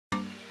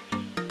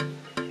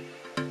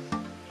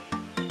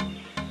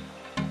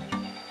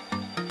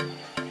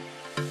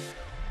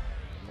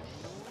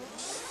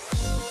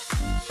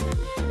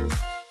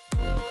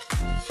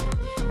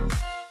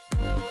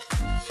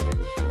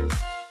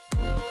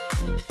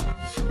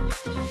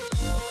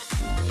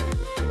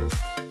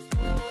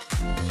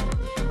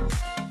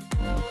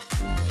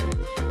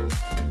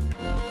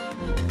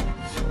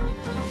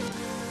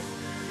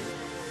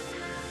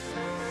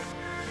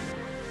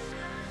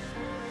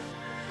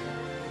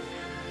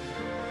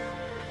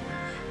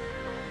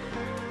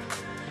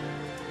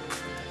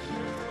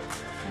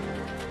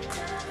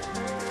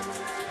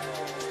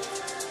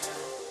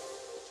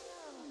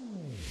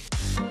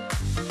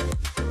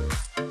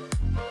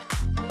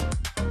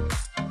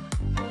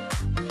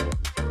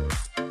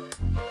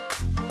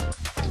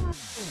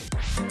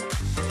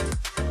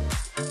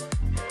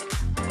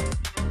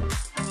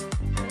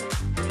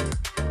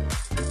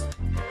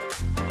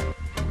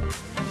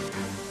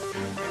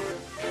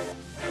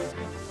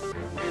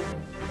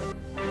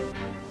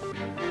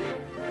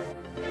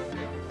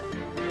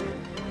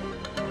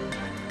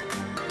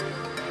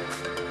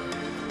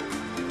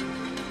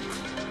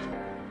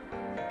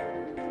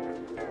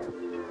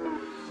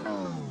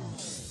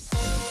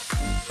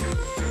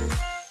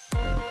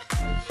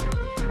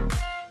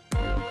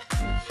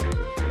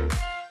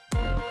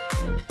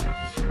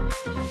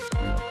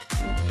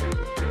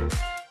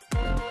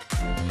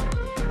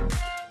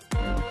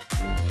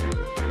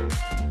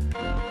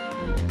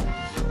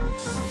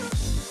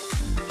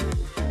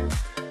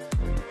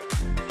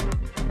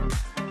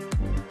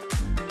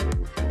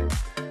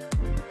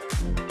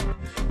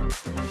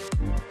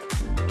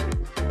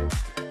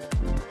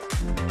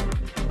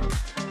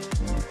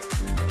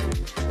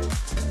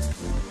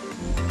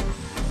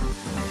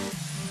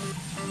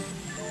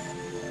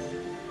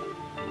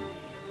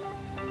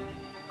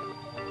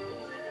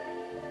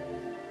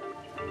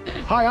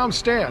Hi, I'm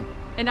Stan.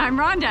 And I'm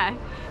Rhonda,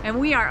 and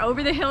we are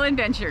Over the Hill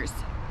Adventures.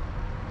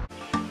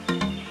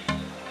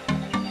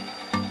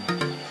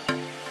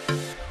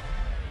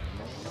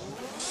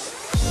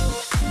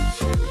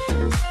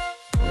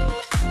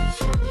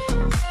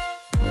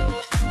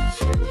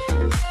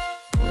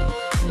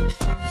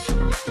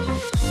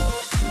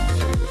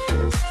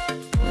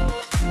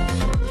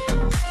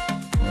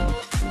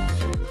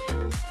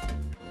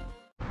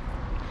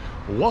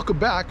 Welcome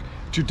back.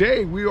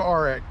 Today we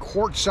are at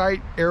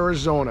Quartzsite,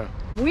 Arizona.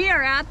 We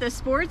are at the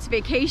Sports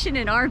Vacation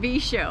and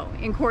RV Show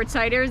in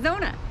Quartzsite,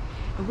 Arizona.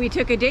 We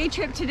took a day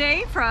trip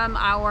today from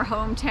our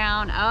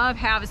hometown of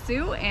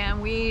Havasu,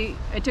 and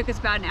it took us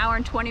about an hour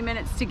and 20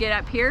 minutes to get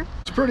up here.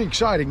 It's pretty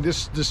exciting.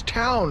 This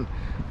town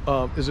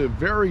is a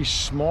very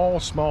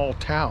small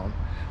town.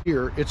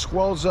 Here it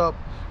swells up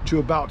to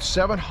about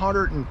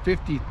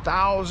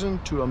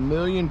 750,000 to 1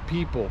 million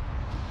people.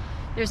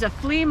 There's a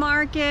flea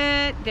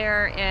market,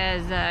 there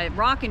is a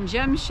rock and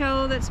gem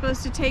show that's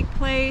supposed to take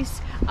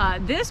place.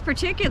 This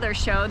particular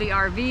show, the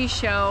RV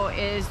show,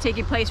 is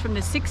taking place from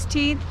the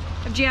 16th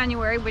of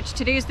January, which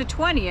today is the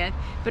 20th,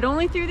 but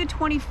only through the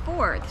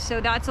 24th.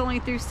 So that's only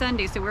through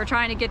Sunday. So we're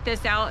trying to get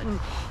this out and,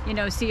 you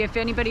know, see if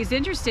anybody's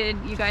interested.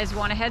 You guys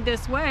want to head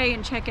this way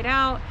and check it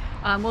out.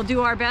 We'll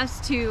do our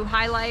best to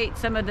highlight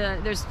some of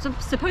there's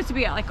supposed to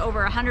be like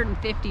over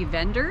 150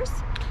 vendors.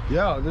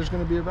 Yeah, there's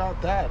going to be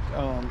about that,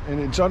 and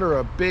it's under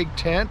a big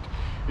tent.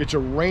 It's a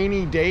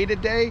rainy day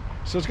today,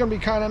 so it's going to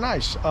be kind of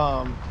nice.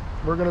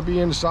 We're going to be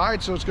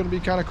inside, so it's going to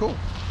be kind of cool.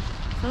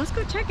 So let's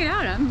go check it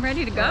out. I'm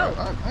ready to go.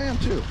 I am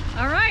too.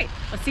 All right,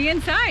 let's see you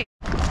inside.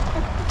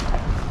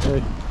 Hey.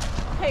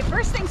 Hey,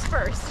 first things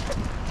first.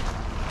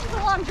 It's a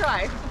long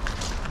drive.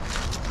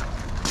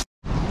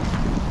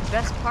 The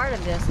best part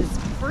of this is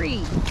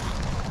free.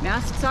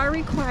 Masks are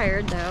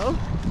required though,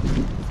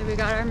 so we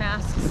got our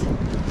masks.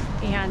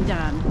 And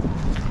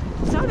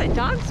saw that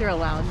dogs are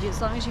allowed as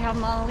long as you have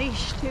them on a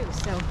leash too.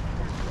 So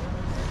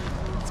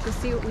let's go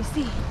see what we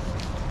see.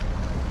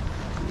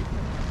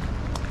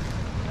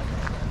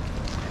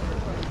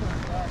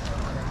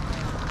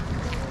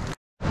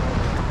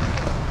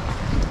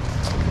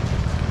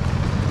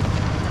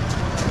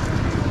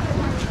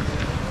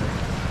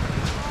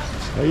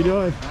 How you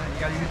doing? You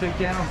got a YouTube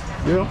channel?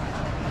 Yeah.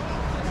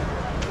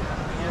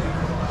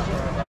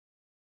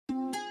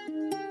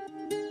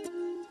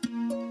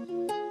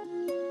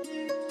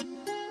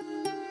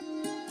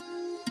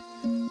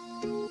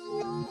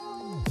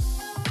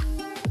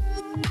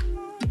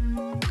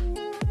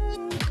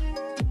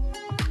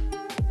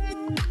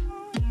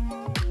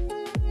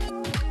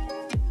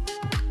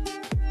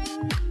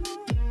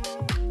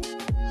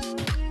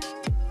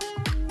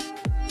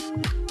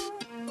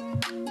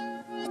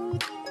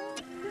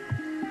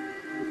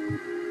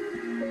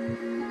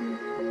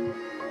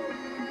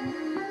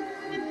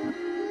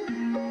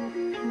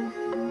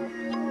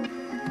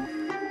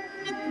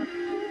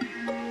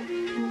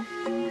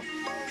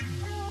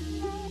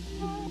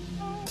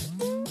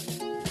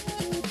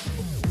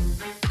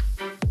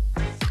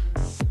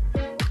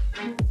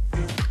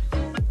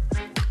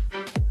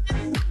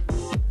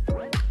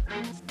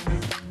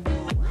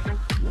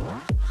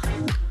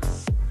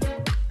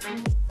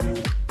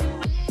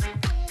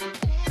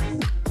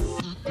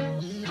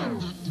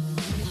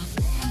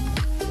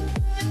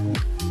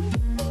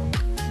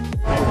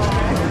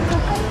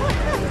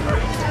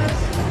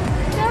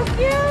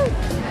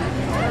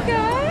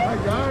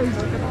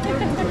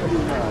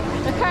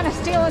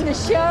 stealing the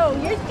show.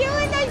 You're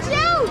stealing the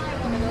show.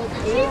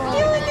 She's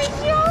stealing the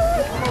show.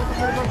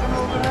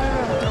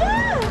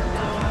 Yeah.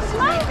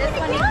 Smile for the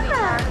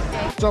camera.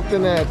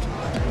 Something that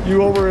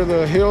you over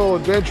the hill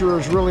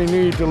adventurers really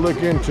need to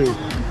look into.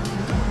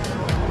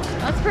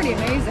 That's pretty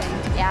amazing.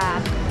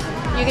 Yeah.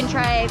 You can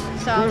try it,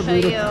 so I'll show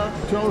you.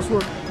 Tell us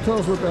what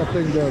that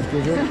thing does,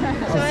 Bridget.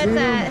 So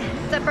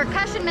it's a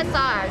percussion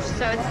massage.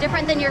 So it's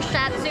different than your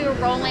shiatsu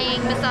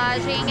rolling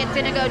massaging. It's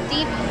gonna go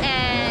deep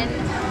and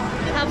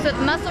helps with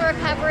muscle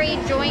recovery,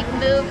 joint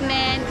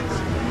movement,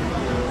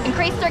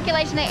 increase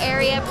circulation in the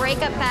area,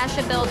 break up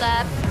fascia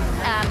buildup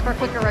for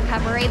quicker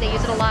recovery. They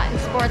use it a lot in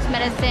sports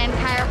medicine,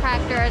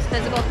 chiropractors,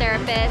 physical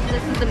therapists.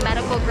 This is the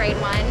medical grade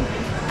one.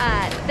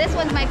 This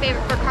one's my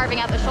favorite for carving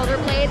out the shoulder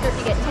blades, or if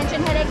you get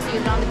tension headaches,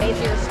 use it on the base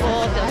of your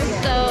skull. It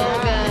feels so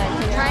good.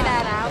 Try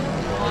that out.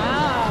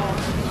 Wow.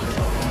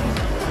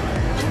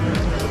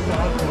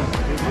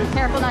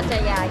 Careful not to,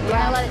 you want to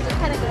let it just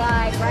kind of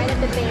glide right at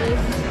the base,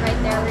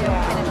 right there where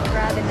you're kind of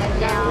grabbing it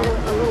down.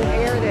 A little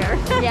air there.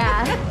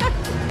 Yeah.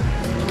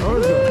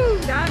 Woo,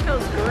 that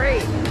feels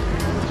great.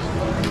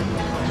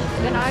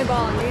 Been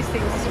eyeballing these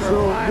things for a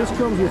while. This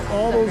comes with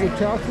all those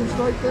attachments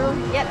right there?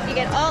 Yep, you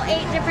get all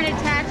 8 different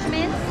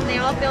attachments. They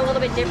all feel a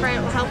little bit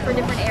different, will help for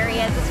different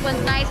areas. This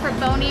one's nice for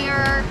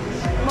bonier,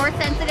 more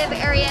sensitive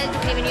areas. You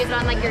can even use it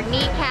on like your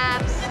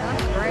kneecaps.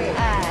 That's great.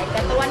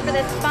 Got the one for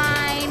the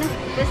spine.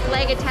 This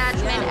leg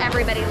attachment,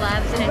 everybody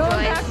loves and enjoys.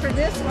 Going back for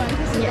this one.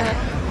 Yeah.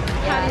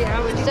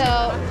 Yeah.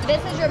 So this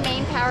is your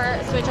main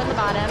power switch on the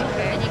bottom,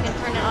 and you can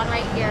turn it on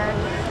right here.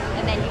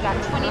 And then you got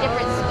 20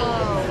 different speeds.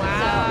 Oh,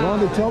 wow.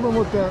 Rhonda, tell them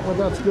what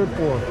that's good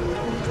for.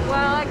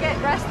 Well, I get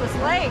restless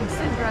leg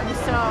syndrome,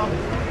 so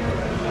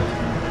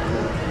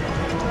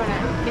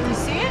can you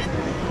see it?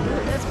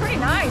 That's pretty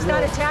nice.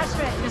 That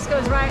attachment just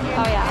goes right in.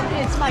 Oh, yeah.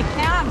 And it's my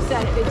calves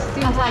that it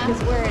seems like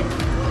is where it.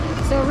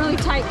 So really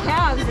tight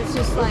calves, it's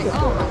just like,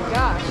 oh my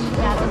gosh.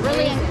 Yeah, to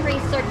really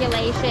increase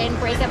circulation,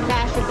 break up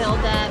fascia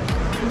buildup.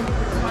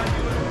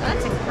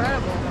 That's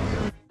incredible.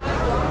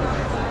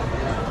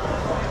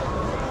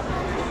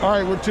 All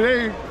right, well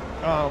today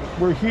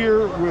we're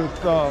here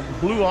with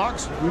Blue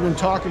Ox. We've been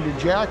talking to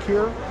Jack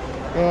here,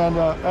 and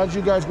as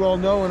you guys well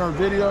know, in our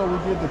video we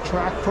did the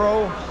Track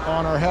Pro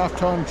on our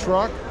half-ton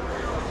truck,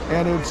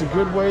 and it's a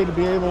good way to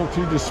be able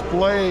to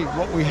display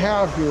what we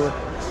have here.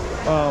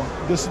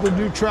 This is the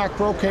new Track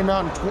Pro, came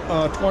out in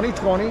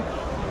 2020,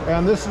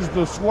 and this is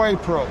the Sway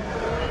Pro.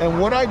 And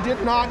what I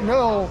did not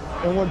know,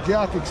 and what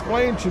Jack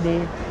explained to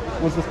me,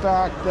 was the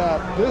fact that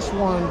this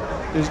one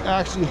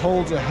actually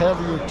holds a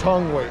heavier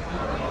tongue weight.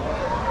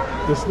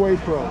 The Sway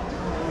Pro.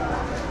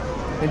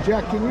 And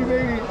Jack, can you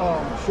maybe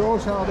show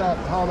us how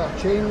that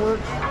chain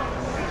works?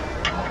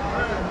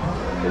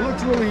 It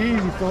looks really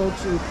easy,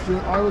 folks.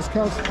 I was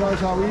kind of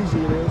surprised how easy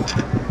it is.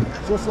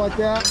 Just like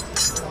that.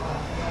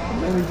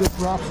 And then he just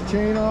drops the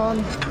chain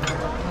on.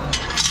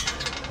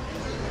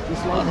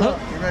 Just like that.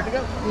 You ready to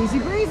go? Easy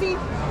breezy.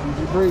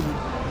 Easy breezy.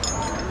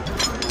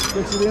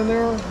 Fix it in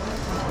there.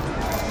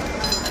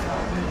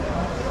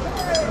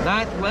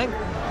 Ninth length.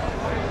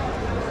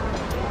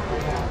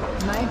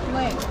 Ninth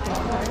length.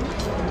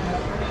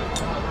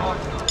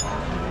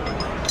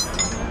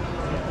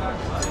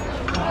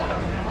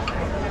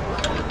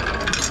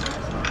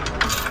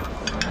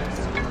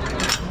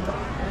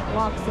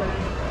 Locks it.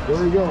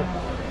 There you go.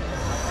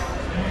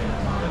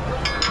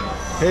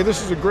 Hey,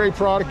 this is a great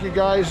product, you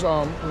guys.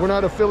 We're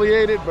not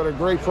affiliated, but a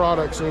great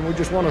product. And we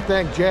just want to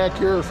thank Jack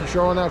here for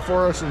showing that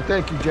for us. And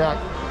thank you, Jack.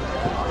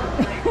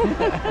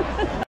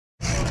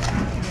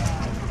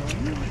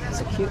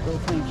 It's a cute little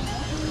thing.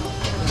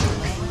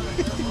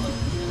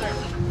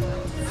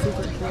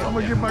 I'm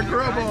going to get my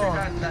grub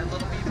on. That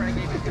little beaver I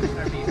gave you is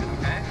amazing,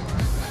 okay?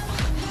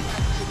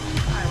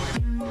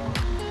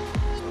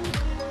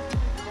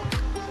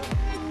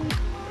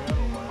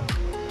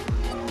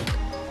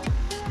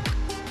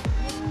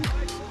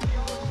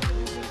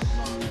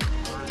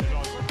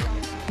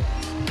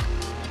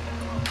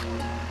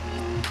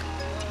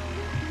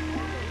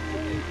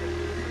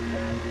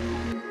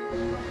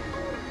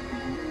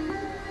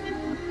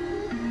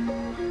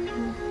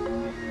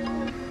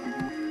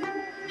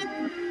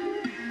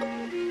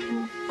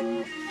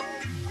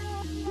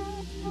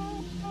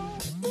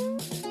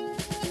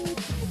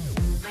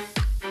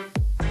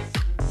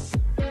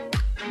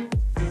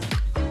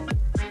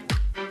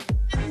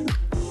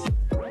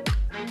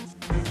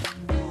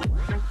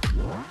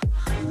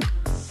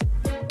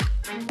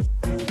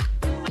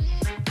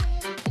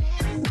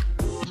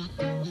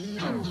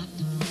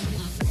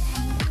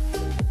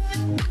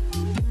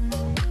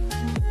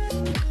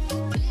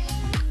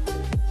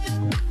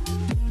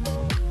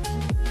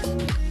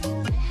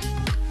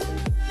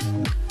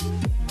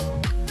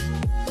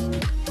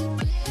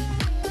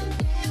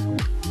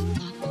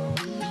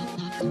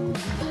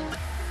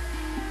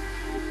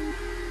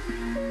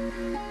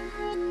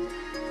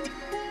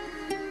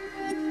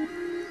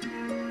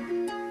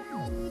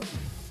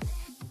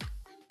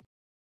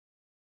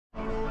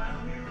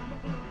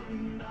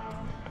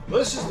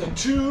 This is the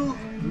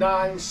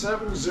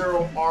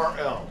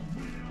 2970RL.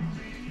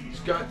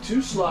 got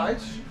 2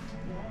 slides.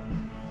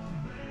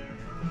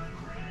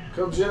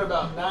 Comes in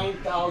about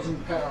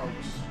 9,000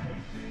 pounds.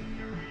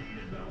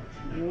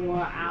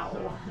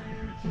 Wow.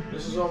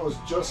 This is almost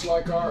just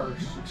like ours,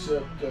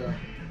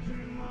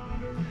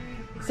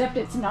 except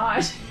it's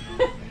not.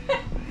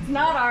 It's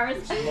not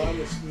ours. Mine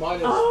is.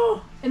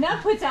 Oh, and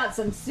that puts out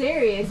some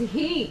serious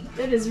heat.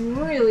 That is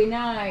really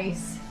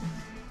nice.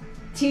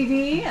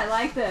 TV, I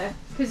like the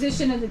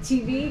position of the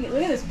TV.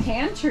 Look at this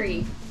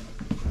pantry.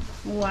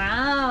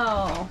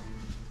 Wow.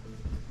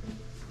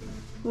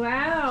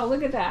 Wow,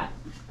 look at that.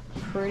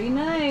 Pretty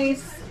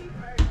nice.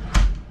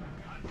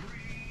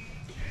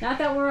 Not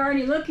that we're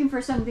already looking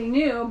for something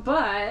new,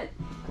 but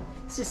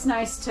it's just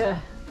nice to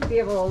be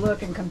able to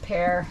look and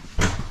compare.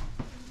 I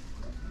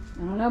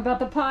don't know about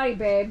the potty,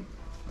 babe.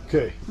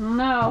 Okay.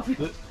 No.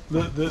 Look.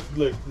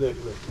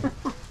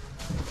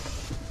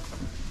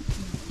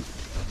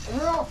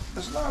 Well,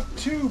 it's not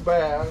too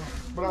bad,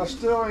 but I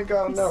still ain't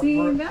got enough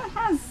room. See, that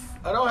has...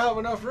 I don't have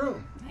enough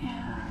room.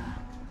 Yeah.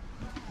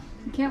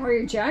 You can't wear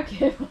your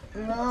jacket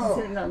No.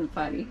 sitting on the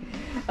potty.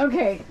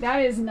 Okay,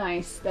 that is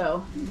nice,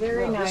 though.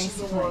 Very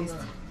nice.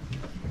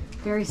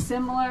 Very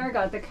similar.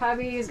 Got the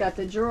cubbies, got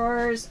the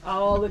drawers.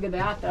 Oh, look at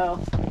that, though.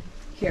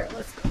 Here,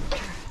 let's go.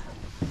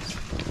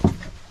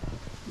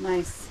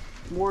 Nice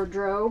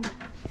wardrobe.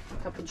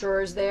 A couple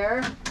drawers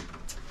there.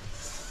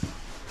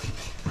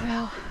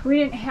 Well, we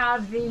didn't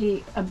have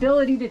the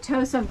ability to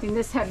tow something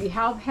this heavy.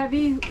 How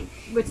heavy?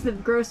 What's the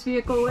gross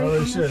vehicle weight? Oh,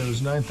 they said it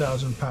was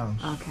 9,000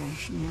 pounds. Okay,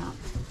 yeah.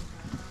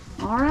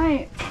 All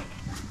right.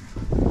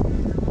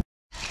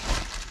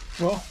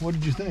 Well, what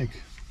did you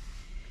think?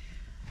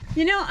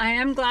 You know, I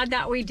am glad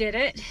that we did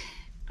it.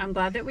 I'm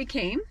glad that we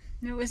came.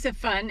 It was a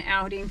fun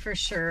outing for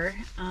sure.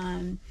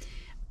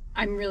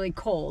 I'm really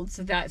cold,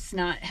 so that's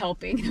not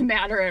helping the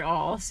matter at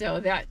all. So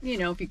that, you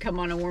know, if you come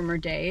on a warmer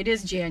day, it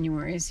is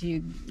January, so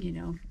you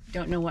know,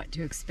 don't know what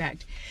to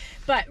expect.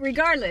 But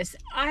regardless,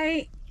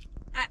 I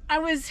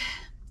was,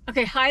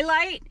 okay,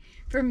 highlight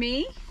for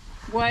me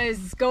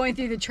was going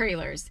through the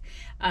trailers.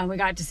 We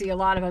got to see a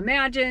lot of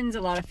Imagines,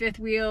 a lot of fifth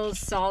wheels,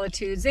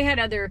 Solitudes. They had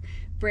other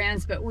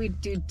brands, but we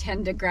do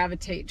tend to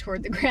gravitate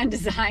toward the Grand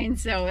Design,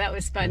 so that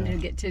was fun to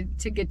get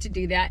to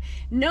do that.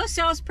 No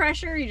sales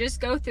pressure, you just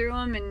go through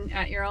them and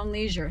at your own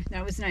leisure.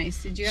 That was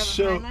nice. Did you have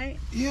a highlight?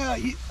 Yeah,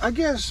 I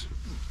guess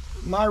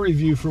my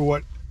review for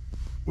what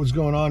was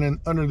going on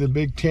under the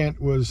big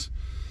tent was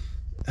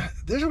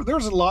there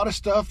was a lot of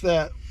stuff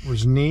that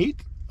was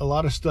neat, a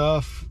lot of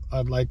stuff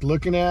I'd like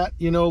looking at,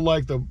 you know,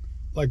 like the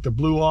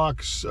Blue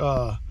Ox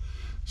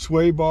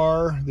sway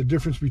bar, the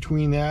difference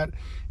between that,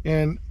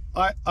 and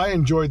I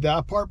enjoyed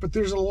that part, but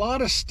there's a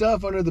lot of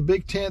stuff under the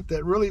big tent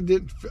that really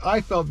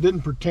I felt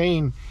didn't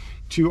pertain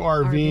to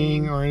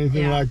RVing or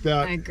anything like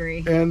that. I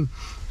agree. And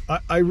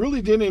I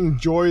really didn't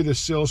enjoy the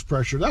sales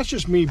pressure. That's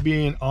just me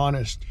being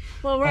honest.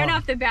 Well, right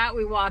off the bat,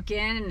 we walk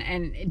in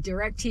and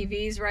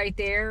DirecTV's right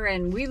there,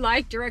 and we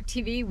like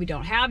DirecTV. We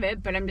don't have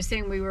it, but I'm just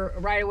saying we were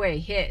right away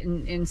hit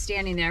and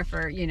standing there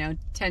for, you know,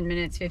 10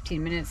 minutes,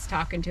 15 minutes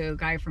talking to a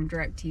guy from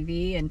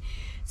DirecTV. And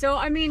so,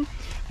 I mean,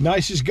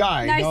 nicest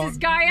guy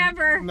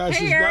ever.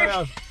 Nicest guy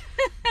ever.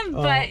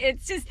 But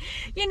it's just,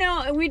 you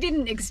know, we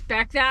didn't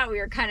expect that. We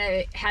were kind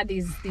of had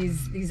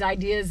these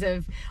ideas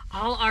of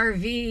all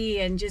RV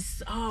and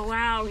just, oh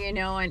wow, you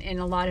know, and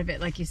a lot of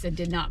it, like you said,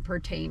 did not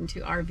pertain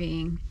to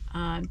RVing.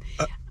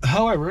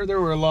 However, there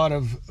were a lot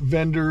of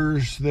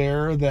vendors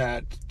there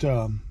that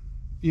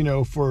you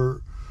know,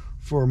 for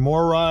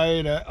more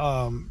ride,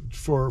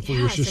 for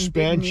your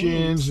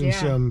suspensions and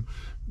some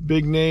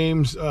big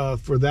names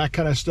for that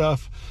kind of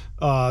stuff.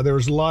 There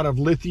was a lot of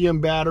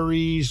lithium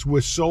batteries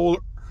with solar.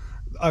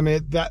 I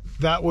mean,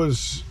 that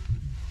was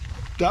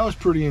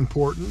pretty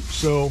important.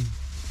 So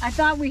I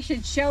thought we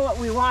should show what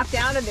we walked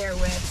out of there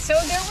with. So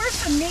there were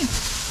some neat.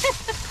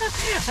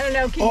 I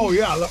don't know.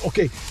 Yeah.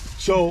 Okay.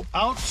 So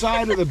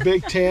outside of the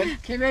big tent.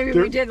 Okay, maybe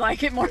we did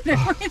like it more than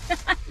we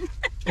thought.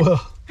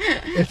 Well,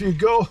 if you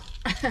go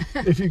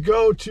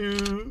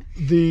to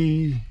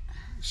the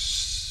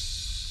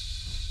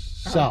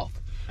south,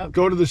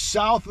 go to the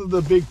south of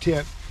the big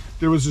tent.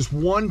 There was this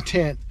one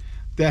tent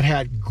that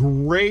had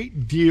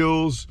great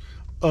deals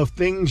of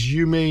things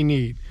you may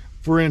need.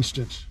 For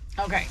instance.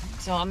 Okay,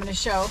 so I'm going to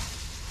show.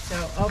 So,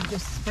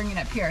 just bring it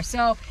up here.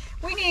 So,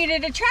 we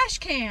needed a trash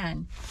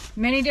can.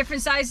 Many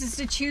different sizes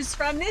to choose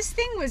from. This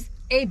thing was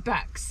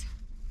 $8.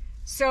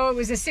 So, it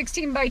was a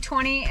 16 by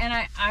 20,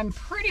 and I'm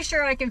pretty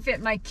sure I can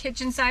fit my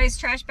kitchen size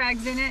trash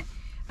bags in it.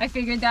 I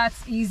figured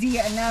that's easy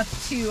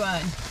enough to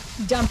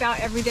dump out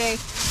every day.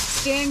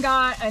 Stan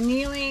got a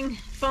kneeling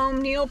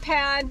foam kneel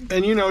pad.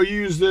 And you know,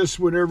 use this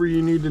whenever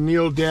you need to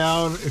kneel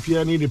down. If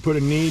you need to put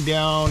a knee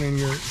down and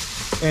you're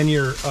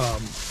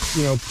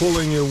you know,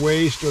 pulling your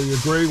waist or your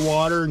gray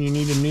water and you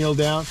need to kneel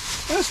down,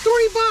 that's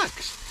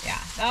 $30. Yeah,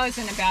 that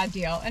wasn't a bad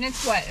deal. And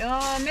it's what,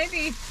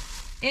 maybe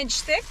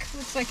inch thick.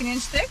 Looks like an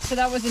inch thick, so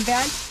that wasn't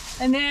bad.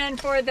 And then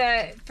for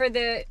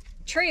the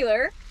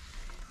trailer,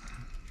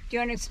 do you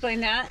want to explain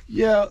that?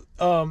 Yeah,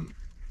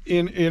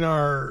 in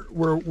our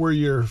where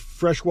your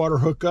freshwater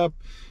hookup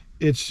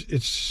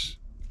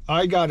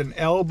I got an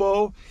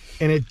elbow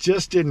and it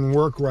just didn't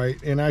work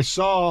right. And I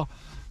saw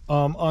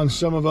on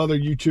some of other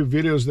YouTube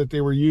videos that they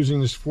were using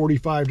this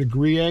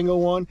 45-degree angle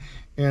one,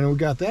 and we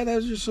got that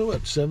as just, so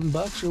what,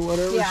 $7 or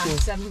whatever. Yeah,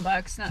 so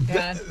 $7, not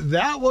bad.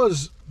 That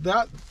was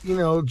that, you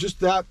know,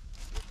 just that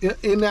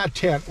in that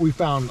tent we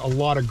found a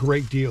lot of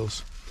great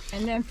deals.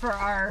 And then for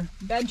our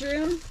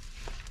bedroom,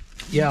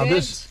 yeah,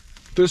 vent.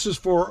 this is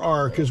for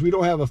our, because we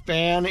don't have a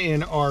fan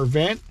in our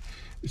vent,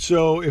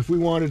 so if we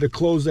wanted to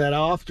close that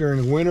off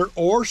during the winter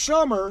or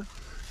summer,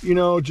 you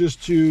know,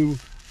 just to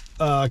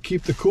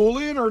keep the cool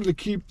in or to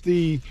keep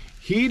the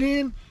heat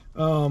in,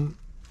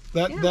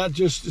 that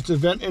just, it's a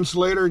vent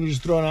insulator and you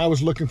just throw it in. I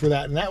was looking for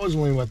that, and that was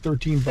only what,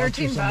 $13 or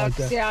something like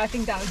that. Yeah, I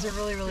think that was a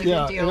really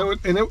good deal.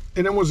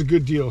 And it was a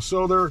good deal.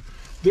 So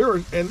there,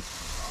 and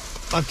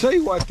I'll tell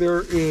you what,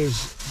 there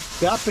is,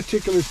 that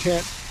particular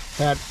tent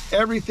had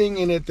everything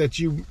in it that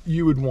you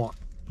would want,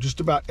 just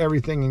about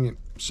everything in it.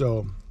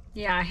 So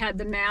yeah, I had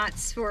the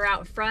mats for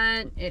out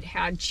front. It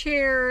had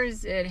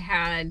chairs. It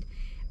had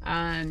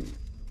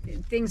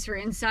things for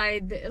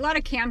inside. A lot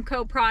of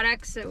Camco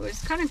products. It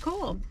was kind of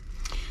cool.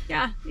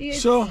 Yeah,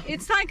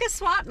 it's like a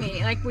swap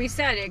meet, like we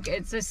said.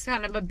 It's just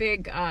kind of a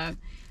big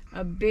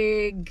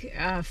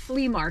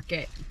flea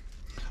market.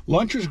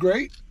 Lunch was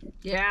great.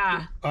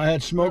 Yeah, I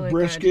had smoked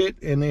brisket,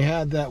 and they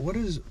had that. What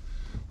was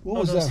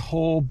that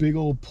whole big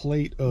old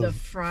plate of the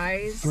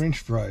fries? French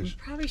fries. We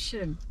probably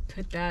should have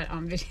put that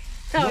on video.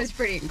 That was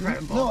pretty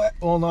incredible.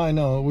 No, I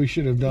know we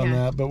should have done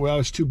that, but I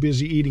was too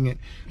busy eating it.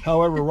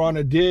 However,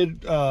 Rhonda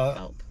did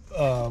help.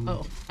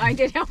 I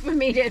did help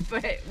him eat it,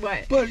 but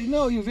what? But you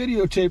know, you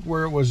videotaped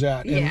where it was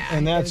at,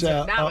 and that's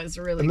that was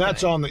really, and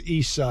that's on the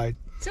east side.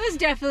 So it was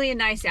definitely a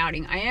nice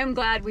outing. I am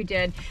glad we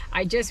did.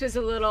 I just was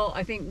a little,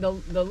 I think the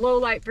low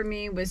light for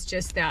me was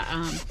just that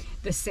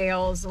the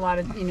sales. A lot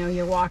of, you know,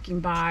 you're walking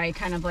by,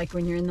 kind of like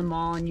when you're in the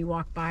mall and you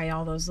walk by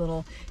all those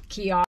little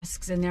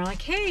kiosks and they're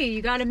like, hey,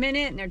 you got a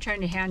minute? And they're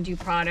trying to hand you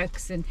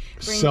products and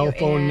bring cell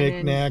phone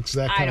knickknacks,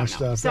 that kind of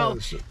stuff. So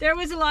there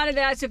was a lot of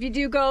that. So if you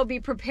do go, be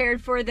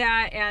prepared for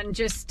that. And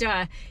just,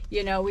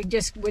 you know, we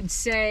just would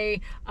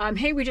say,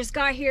 hey, we just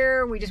got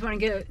here. We just want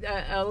to get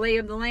a lay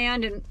of the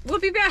land and we'll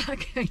be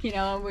back. You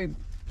know, we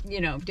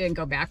didn't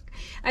go back.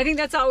 I think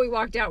that's all we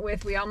walked out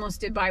with. We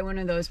almost did buy one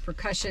of those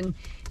percussion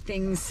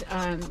things,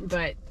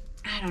 but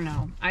I don't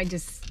know. I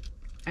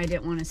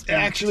didn't want to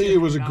spend. Actually, it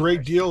was a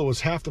great deal. It was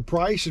half the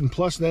price, and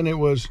plus then it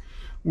was,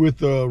 with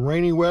the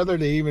rainy weather,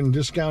 they even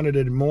discounted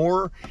it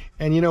more.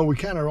 And you know, we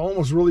kind of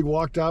almost really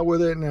walked out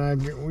with it,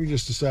 and we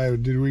just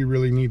decided, did we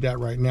really need that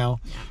right now?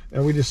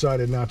 And we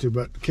decided not to,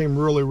 but came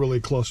really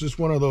close. It's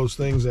one of those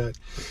things that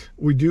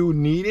we do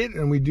need it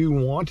and we do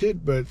want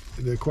it, but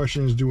the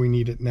question is, do we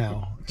need it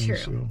now? True.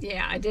 So,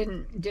 yeah, I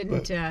didn't.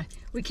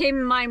 We came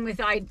in mind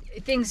with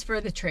things for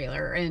the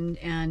trailer,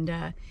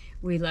 and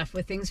we left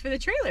with things for the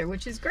trailer,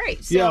 which is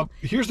great. So, yeah.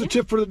 Here's the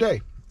tip for the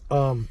day: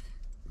 come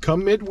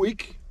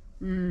midweek.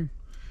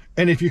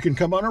 And if you can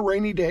come on a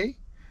rainy day,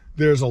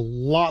 there's a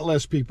lot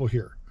less people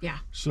here. Yeah.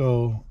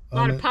 So a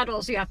lot of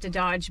puddles you have to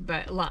dodge,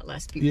 but a lot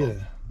less people. Yeah.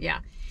 Yeah.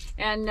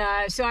 And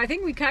so I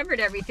think we covered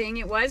everything.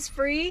 It was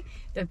free.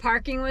 The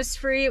parking was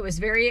free. It was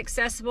very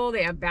accessible.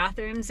 They have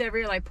bathrooms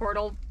everywhere, like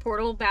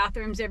portal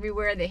bathrooms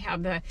everywhere. They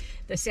have the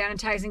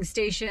sanitizing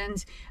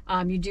stations.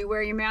 You do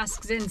wear your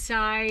masks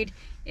inside.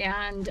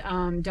 And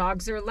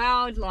dogs are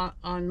allowed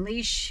on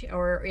leash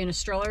or in a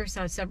stroller.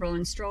 So several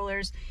in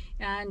strollers.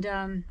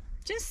 And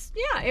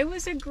it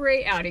was a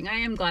great outing. I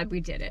am glad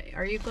we did it.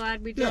 Are you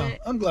glad we did it? Yeah,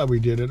 I'm glad we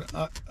did it.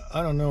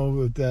 I don't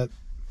know if that...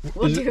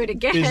 We'll do it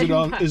again.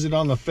 Is it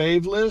on the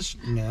fave list?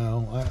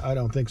 No, I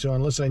don't think so.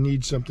 Unless I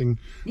need something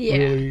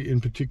really in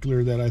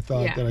particular that I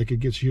thought that I could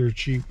get here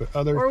cheap. But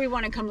or we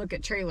want to come look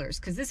at trailers,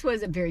 because this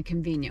was a very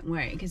convenient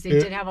way, because they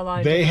did have a lot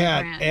of. They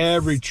had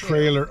every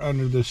trailer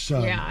under the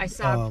sun. Yeah, I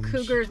saw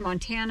Cougars,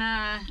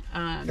 Montana,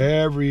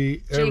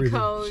 everything.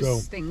 So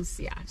things.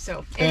 Yeah.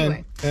 So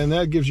anyway, and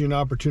that gives you an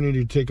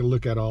opportunity to take a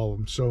look at all of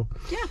them. So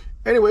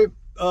anyway.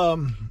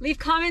 Leave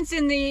comments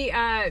in the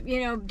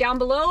down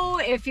below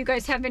if you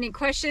guys have any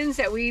questions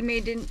that we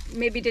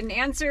maybe didn't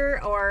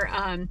answer, or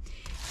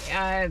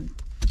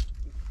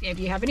if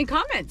you have any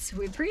comments,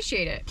 we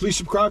appreciate it. Please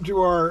subscribe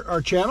to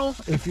our channel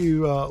if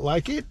you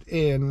like it,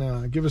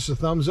 and give us a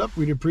thumbs up.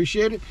 We'd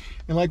appreciate it.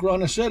 And like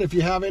Rhonda said, if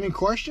you have any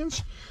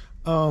questions,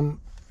 We're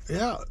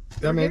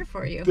here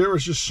for you. There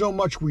was just so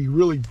much we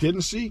really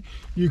didn't see.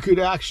 You could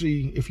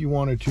actually, if you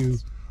wanted to,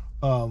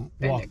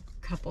 walk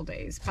couple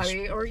days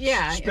probably,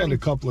 spend a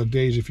couple of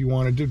days if you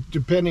wanted to,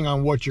 depending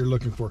on what you're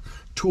looking for,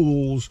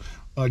 tools,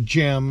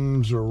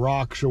 gems or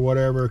rocks or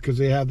whatever, because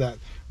they have that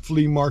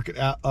flea market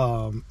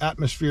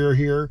atmosphere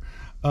here.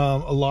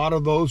 A lot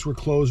of those were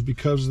closed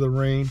because of the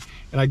rain,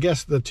 and I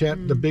guess the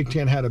big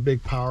tent had a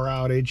big power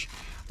outage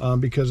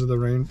because of the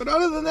rain. But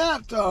other than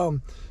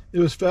that, it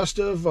was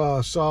festive.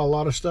 Saw a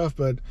lot of stuff,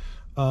 but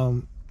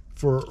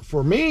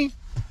for me,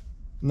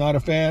 not a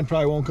fan,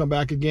 probably won't come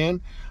back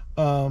again.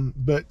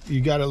 but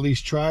you got to at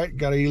least try it.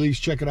 Got to at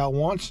least check it out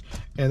once.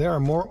 And there are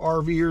more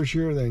RVers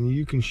here than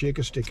you can shake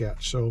a stick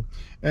at. So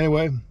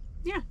anyway,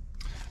 Yeah.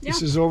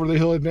 this is Over the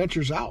Hill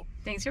Adventures out.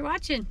 Thanks for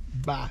watching.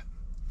 Bye.